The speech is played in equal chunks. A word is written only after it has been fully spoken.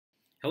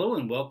Hello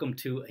and welcome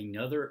to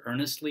another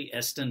Earnestly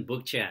Eston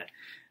book chat.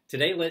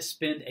 Today let's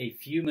spend a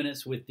few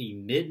minutes with The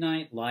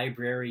Midnight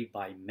Library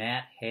by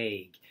Matt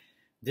Haig.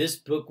 This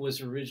book was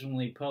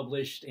originally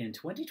published in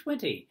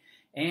 2020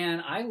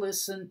 and I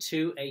listened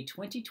to a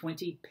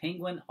 2020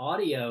 Penguin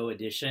audio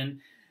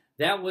edition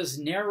that was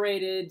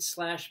narrated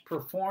 /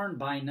 performed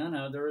by none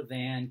other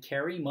than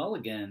Carey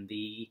Mulligan,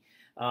 the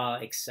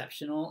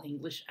exceptional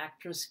English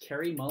actress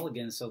Carey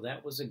Mulligan. So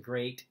that was a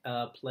great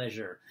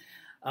pleasure.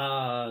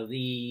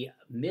 The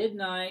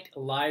Midnight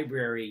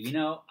Library. You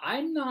know,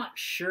 I'm not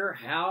sure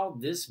how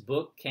this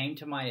book came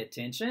to my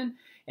attention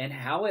and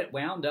how it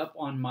wound up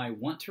on my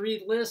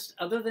want-to-read list,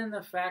 other than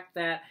the fact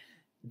that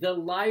the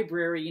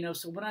library,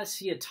 so when I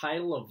see a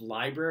title of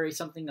library,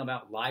 something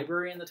about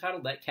library in the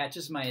title, that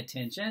catches my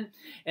attention.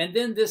 And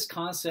then this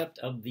concept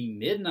of the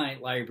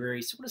Midnight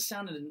Library sort of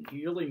sounded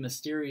really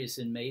mysterious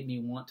and made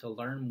me want to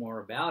learn more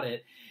about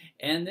it.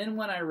 And then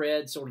when I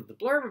read sort of the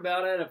blurb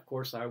about it, of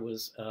course I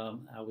was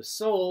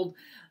sold.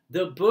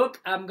 The book,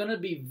 I'm going to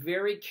be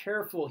very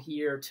careful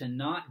here to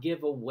not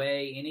give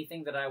away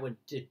anything that I would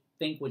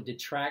think would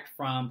detract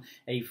from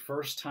a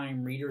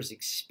first-time reader's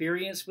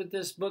experience with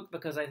this book,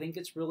 because I think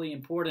it's really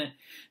important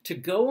to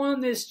go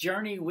on this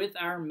journey with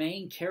our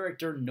main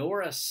character,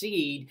 Nora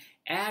Seed,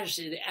 as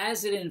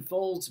it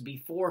unfolds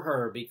before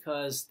her,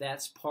 because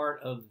that's part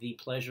of the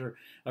pleasure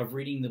of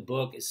reading the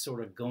book, is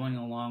sort of going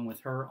along with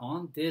her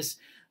on this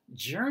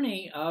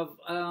journey of,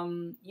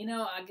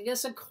 I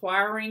guess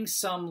acquiring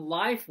some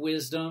life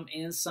wisdom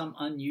in some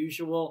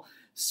unusual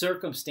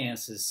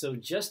circumstances. So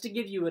just to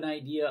give you an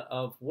idea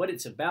of what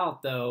it's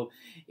about, though,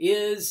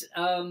 is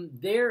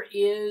there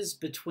is,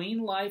 between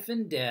life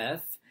and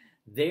death,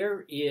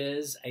 there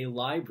is a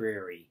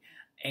library.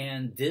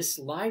 And this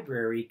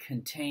library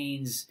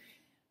contains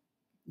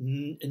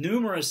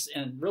numerous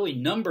and really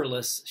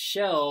numberless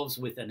shelves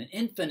with an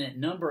infinite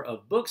number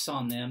of books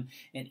on them,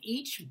 and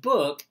each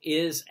book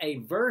is a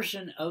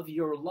version of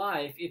your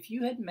life if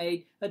you had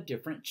made a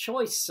different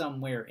choice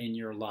somewhere in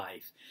your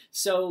life.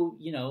 So,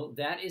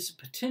 that is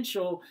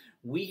potential.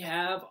 We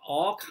have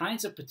all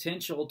kinds of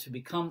potential to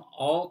become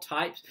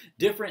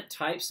different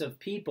types of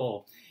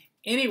people.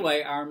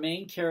 Anyway, our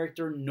main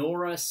character,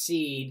 Nora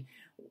Seed,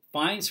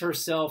 finds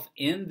herself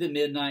in the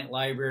Midnight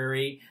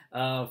Library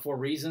for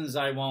reasons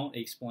I won't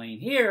explain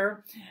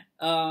here,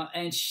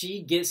 and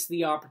she gets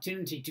the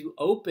opportunity to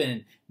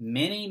open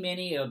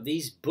many of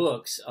these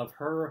books of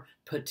her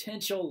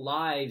potential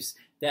lives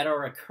that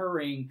are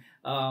occurring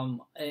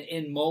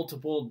in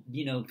multiple,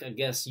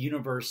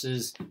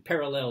 universes,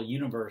 parallel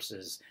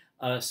universes.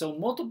 So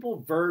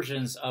multiple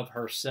versions of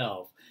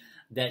herself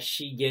that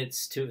she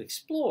gets to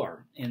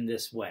explore in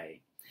this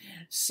way.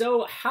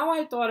 So how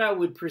I thought I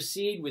would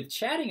proceed with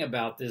chatting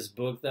about this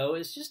book, though,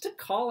 is just to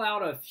call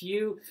out a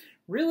few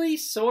really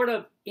sort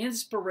of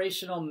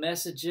inspirational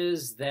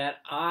messages that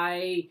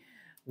I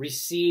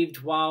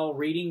received while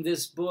reading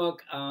this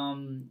book.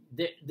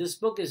 This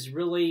book is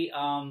really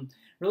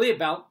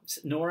about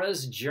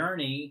Nora's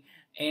journey,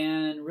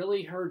 and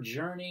really her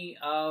journey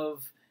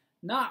of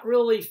not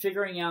really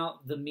figuring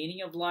out the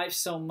meaning of life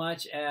so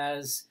much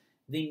as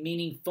the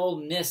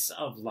meaningfulness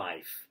of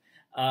life.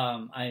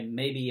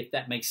 Maybe if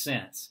that makes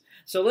sense.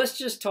 So let's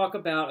just talk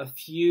about a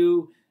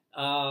few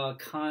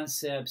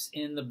concepts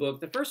in the book.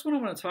 The first one I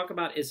want to talk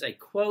about is a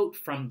quote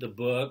from the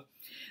book.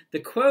 The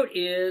quote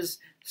is,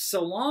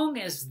 "So long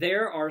as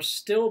there are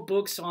still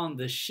books on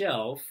the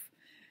shelf,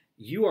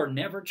 you are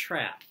never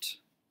trapped.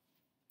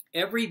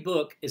 Every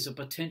book is a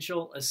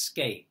potential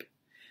escape."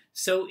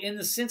 So in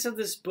the sense of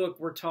this book,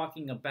 we're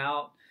talking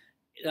about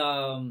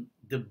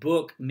the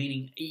book,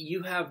 meaning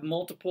you have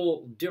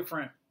multiple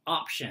different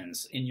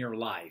options in your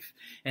life.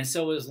 And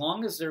so as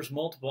long as there's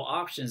multiple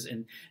options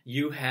and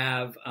you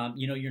have,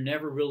 you're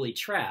never really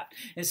trapped.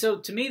 And so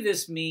to me,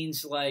 this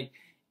means like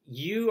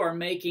you are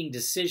making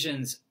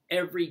decisions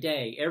every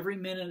day. Every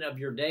minute of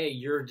your day,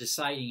 you're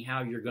deciding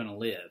how you're going to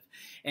live.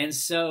 And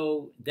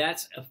so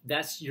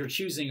you're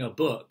choosing a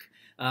book.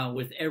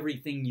 With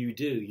everything you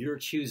do, you're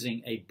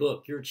choosing a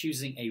book. You're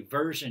choosing a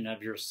version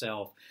of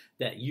yourself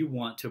that you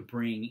want to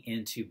bring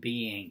into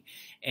being.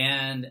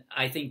 And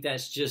I think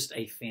that's just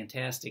a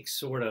fantastic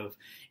sort of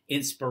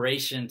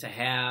inspiration to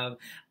have.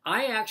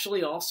 I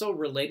actually also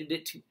related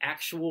it to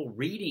actual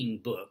reading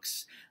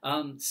books.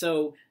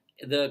 So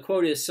the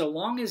quote is, "So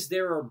long as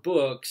there are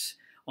books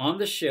on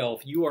the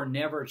shelf, you are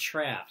never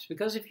trapped."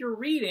 Because if you're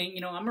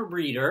reading, I'm a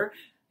reader,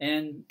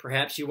 and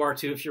perhaps you are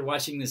too if you're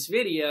watching this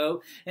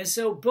video. And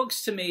so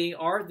books to me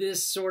are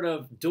this sort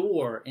of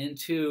door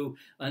into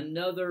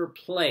another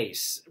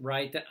place,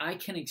 right, that I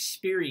can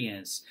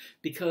experience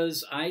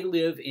because I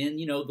live in,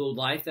 the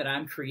life that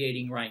I'm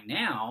creating right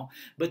now.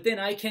 But then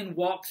I can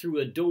walk through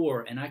a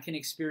door and I can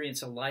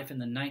experience a life in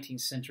the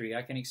 19th century.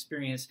 I can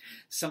experience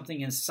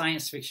something in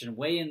science fiction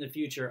way in the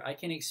future. I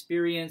can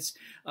experience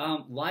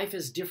life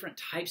as different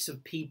types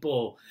of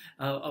people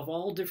of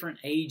all different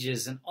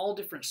ages and all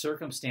different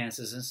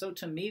circumstances. And so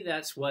to me,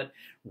 that's what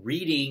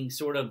reading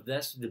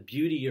that's the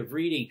beauty of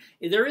reading.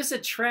 There is a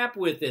trap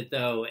with it,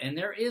 though, and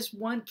there is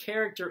one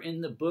character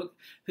in the book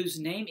whose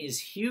name is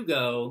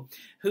Hugo,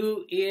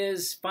 who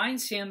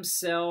finds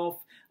himself,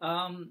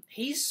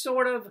 he's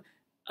sort of,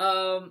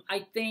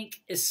 I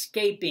think,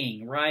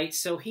 escaping, right?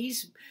 So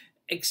he's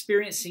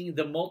experiencing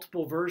the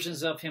multiple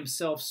versions of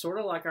himself, sort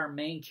of like our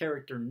main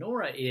character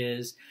Nora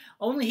is,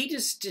 only he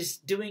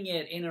just doing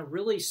it in a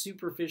really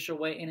superficial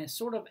way, and it's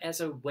sort of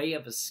as a way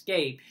of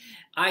escape,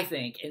 I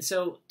think. And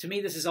so to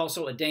me, this is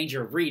also a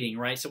danger of reading,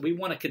 right? So we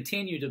want to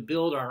continue to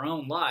build our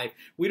own life.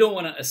 We don't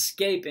want to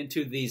escape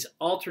into these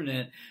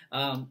alternate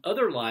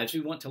other lives.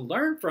 We want to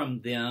learn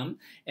from them,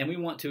 and we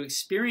want to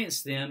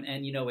experience them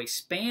and,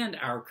 expand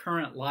our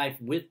current life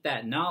with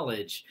that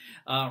knowledge,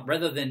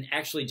 rather than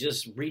actually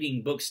just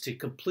reading books to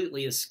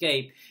completely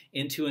escape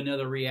into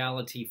another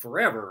reality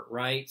forever,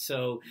 right?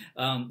 So,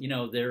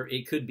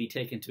 it could be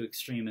taken to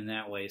extreme in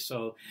that way.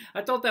 So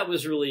I thought that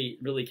was really,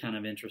 really kind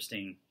of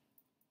interesting.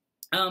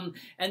 And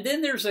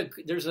then there's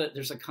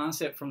a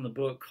concept from the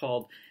book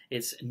called,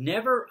 it's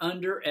never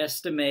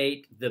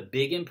underestimate the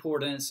big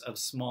importance of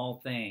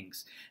small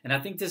things. And I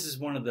think this is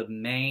one of the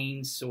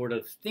main sort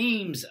of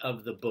themes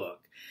of the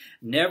book.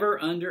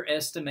 Never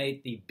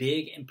underestimate the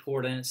big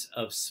importance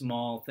of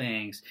small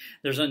things.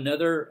 There's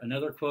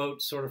another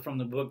quote sort of from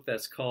the book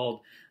that's called,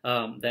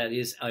 that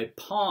is a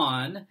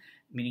pawn,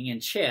 meaning in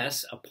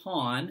chess, a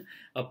pawn.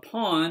 A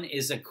pawn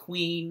is a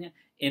queen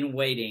in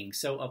waiting.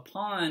 So a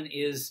pawn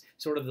is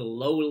sort of the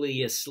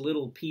lowliest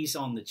little piece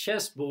on the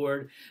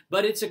chessboard,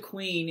 but it's a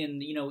queen, and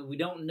we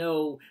don't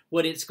know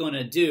what it's going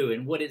to do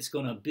and what it's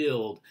going to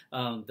build.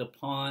 The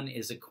pawn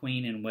is a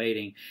queen in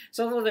waiting.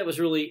 So I thought that was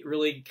really,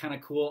 really kind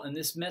of cool. And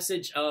this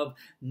message of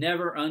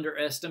never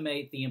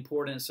underestimate the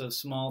importance of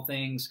small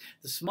things.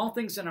 The small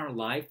things in our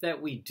life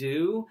that we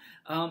do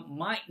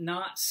might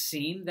not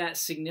seem that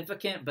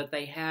significant, but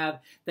they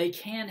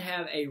can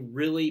have a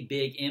really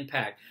big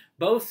impact,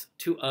 both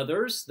to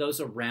others,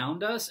 those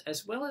around us,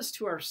 as well as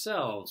to ourselves.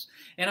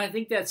 And I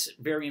think that's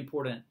very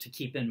important to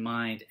keep in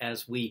mind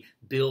as we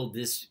build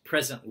this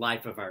present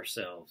life of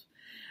ourselves.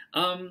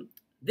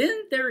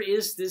 Then there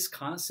is this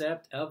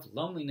concept of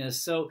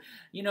loneliness. So,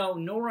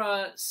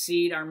 Nora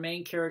Seed, our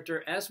main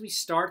character, as we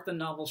start the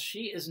novel,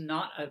 she is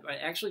not,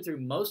 actually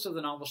through most of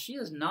the novel, she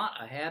is not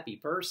a happy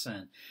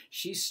person.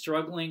 She's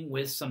struggling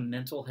with some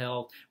mental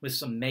health, with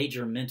some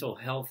major mental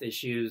health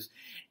issues.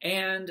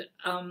 And,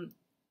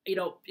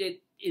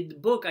 in the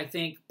book, I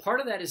think part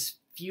of that is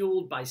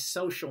fueled by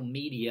social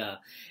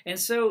media. And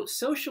so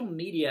social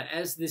media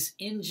as this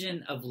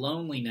engine of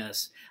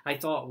loneliness, I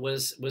thought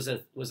was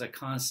a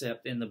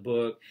concept in the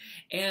book.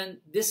 And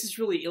this is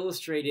really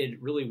illustrated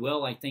really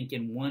well, I think,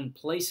 in one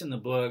place in the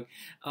book,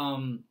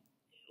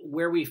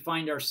 where we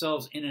find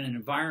ourselves in an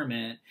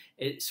environment,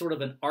 it's sort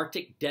of an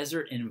Arctic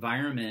desert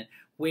environment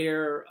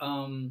where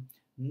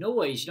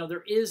noise,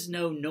 there is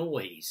no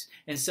noise.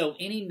 And so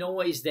any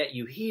noise that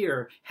you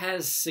hear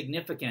has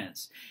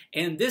significance.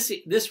 And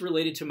this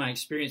related to my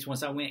experience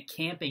once I went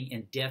camping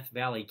in Death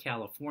Valley,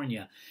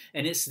 California.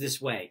 And it's this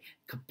way,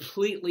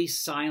 completely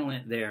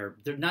silent there.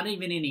 There's not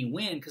even any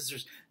wind because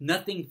there's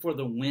nothing for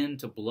the wind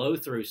to blow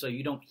through. So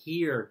you don't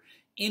hear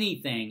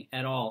anything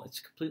at all. It's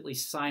completely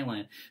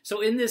silent. So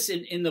in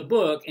the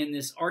book, in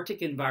this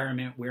Arctic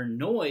environment where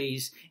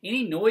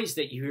any noise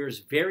that you hear is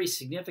very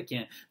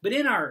significant, but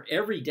in our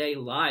everyday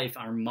life,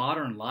 our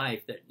modern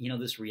life, that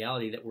this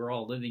reality that we're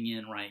all living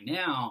in right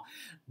now,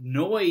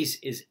 noise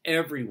is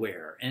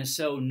everywhere. And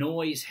so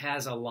noise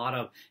has a lot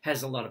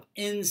of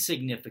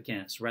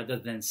insignificance rather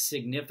than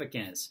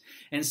significance.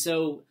 And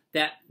so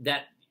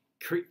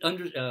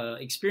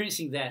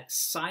experiencing that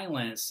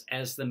silence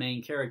as the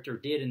main character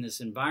did in this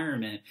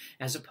environment,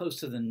 as opposed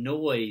to the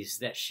noise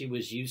that she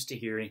was used to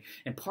hearing.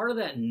 And part of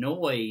that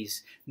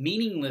noise,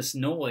 meaningless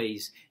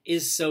noise,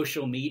 is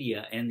social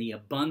media and the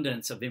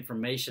abundance of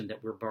information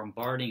that we're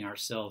bombarding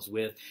ourselves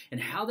with, and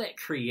how that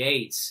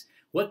creates,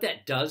 what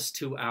that does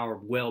to our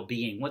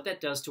well-being, what that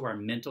does to our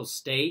mental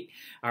state,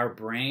 our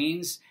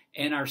brains,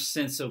 and our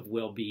sense of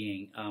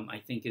well-being, I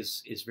think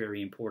is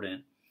very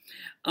important.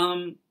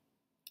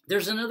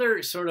 There's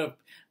another sort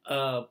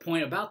of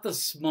point about the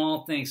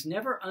small things.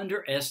 Never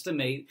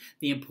underestimate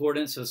the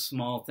importance of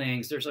small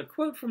things. There's a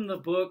quote from the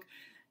book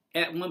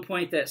at one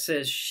point that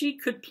says, she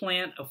could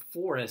plant a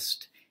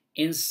forest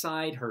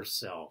inside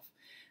herself.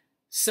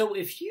 So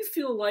if you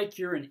feel like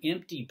you're an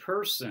empty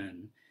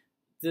person,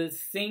 the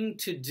thing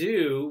to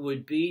do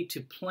would be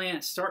to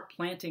start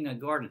planting a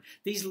garden.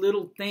 These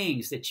little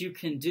things that you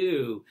can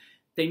do,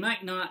 they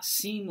might not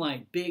seem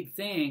like big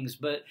things,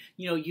 but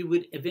you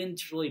would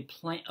eventually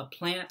plant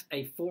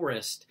a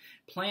forest,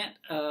 plant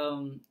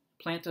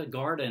a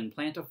garden,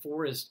 plant a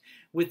forest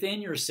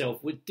within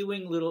yourself, with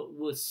doing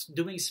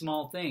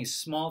small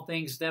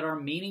things that are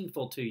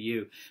meaningful to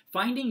you,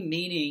 finding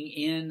meaning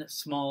in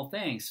small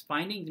things,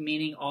 finding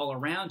meaning all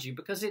around you,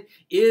 because it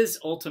is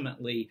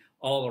ultimately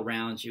all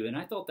around you. And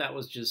I thought that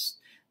was just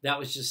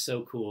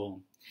so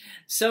cool.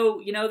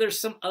 So there's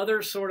some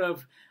other sort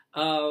of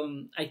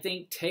I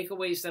think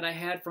takeaways that I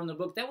had from the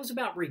book, that was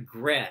about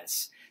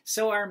regrets.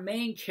 So our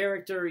main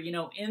character,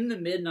 in the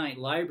Midnight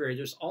Library,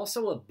 there's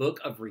also a book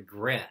of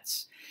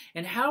regrets,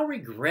 and how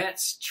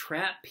regrets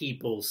trap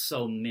people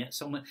so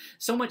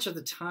much of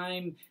the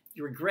time.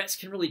 Your regrets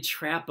can really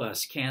trap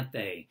us, can't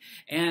they?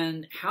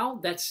 And how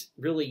that's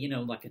really,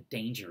 like a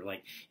danger.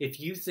 Like if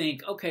you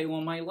think, okay,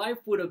 well, my life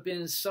would have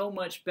been so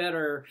much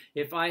better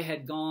if I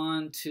had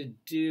gone to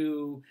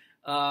do,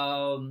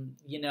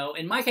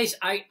 in my case,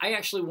 I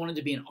actually wanted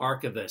to be an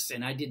archivist,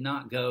 and I did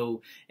not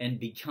go and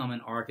become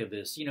an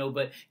archivist,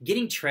 but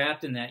getting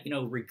trapped in that,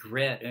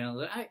 regret,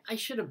 I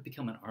should have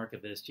become an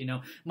archivist,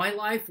 my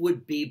life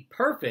would be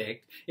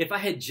perfect if I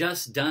had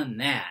just done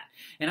that.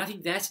 And I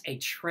think that's a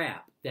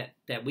trap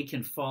that we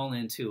can fall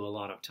into a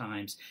lot of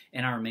times,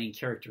 and our main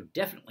character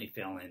definitely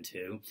fell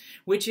into,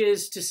 which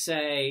is to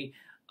say,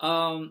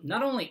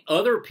 not only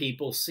other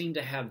people seem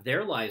to have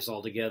their lives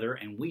all together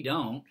and we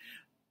don't,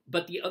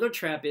 but the other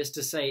trap is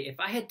to say, if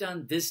I had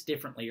done this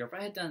differently, or if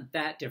I had done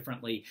that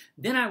differently,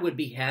 then I would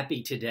be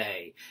happy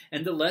today.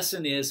 And the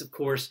lesson is, of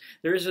course,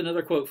 there is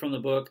another quote from the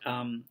book.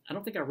 I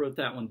don't think I wrote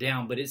that one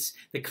down, but it's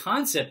the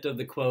concept of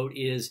the quote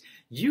is,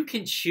 you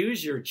can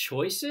choose your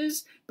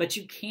choices, but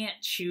you can't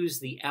choose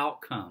the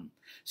outcome.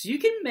 So you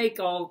can make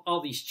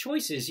all these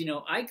choices.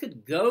 I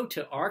could go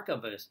to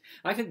archivist.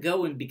 I could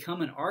go and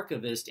become an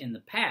archivist in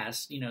the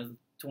past,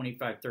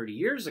 25, 30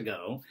 years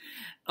ago.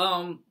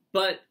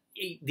 But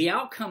the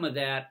outcome of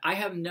that, I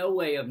have no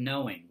way of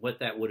knowing what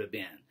that would have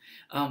been.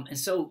 And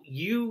so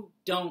you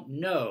don't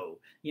know,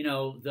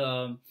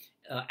 the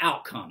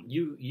outcome.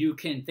 You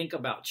can think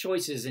about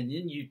choices, and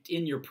then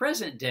in your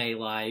present day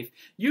life,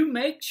 you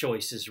make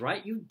choices,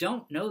 right? You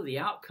don't know the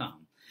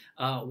outcome.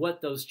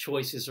 What those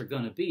choices are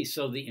going to be.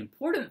 So the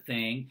important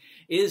thing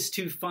is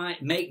to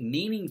make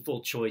meaningful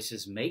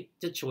choices. Make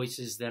the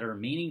choices that are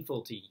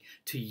meaningful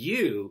to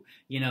you,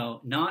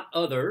 not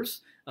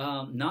others,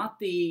 not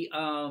the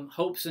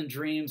hopes and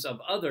dreams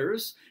of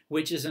others,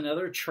 which is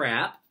another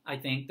trap, I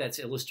think, that's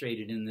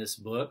illustrated in this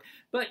book,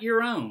 but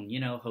your own,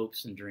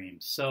 hopes and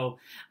dreams. So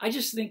I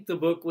just think the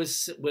book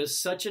was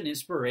such an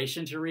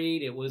inspiration to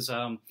read. It was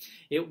I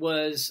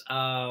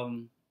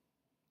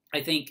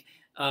think,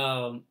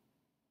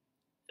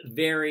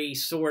 very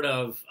sort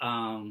of,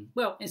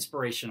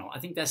 inspirational. I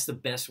think that's the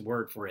best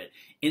word for it.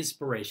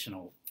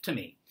 Inspirational to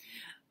me.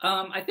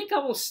 I think I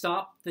will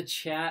stop the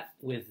chat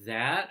with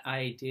that.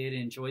 I did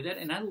enjoy that,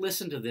 and I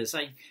listened to this.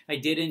 I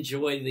did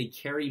enjoy the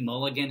Carey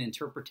Mulligan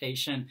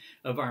interpretation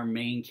of our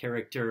main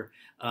character,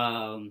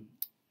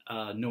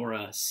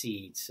 Nora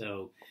Seed.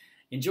 So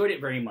enjoyed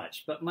it very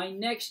much. But my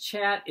next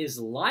chat is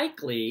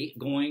likely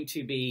going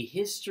to be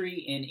History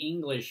in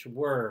English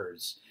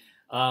Words.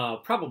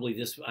 Probably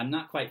this. I'm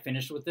not quite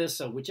finished with this,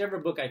 so whichever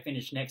book I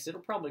finish next,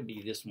 it'll probably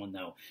be this one,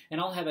 though. And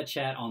I'll have a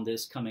chat on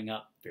this coming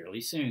up fairly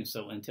soon.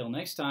 So until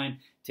next time,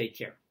 take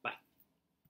care. Bye.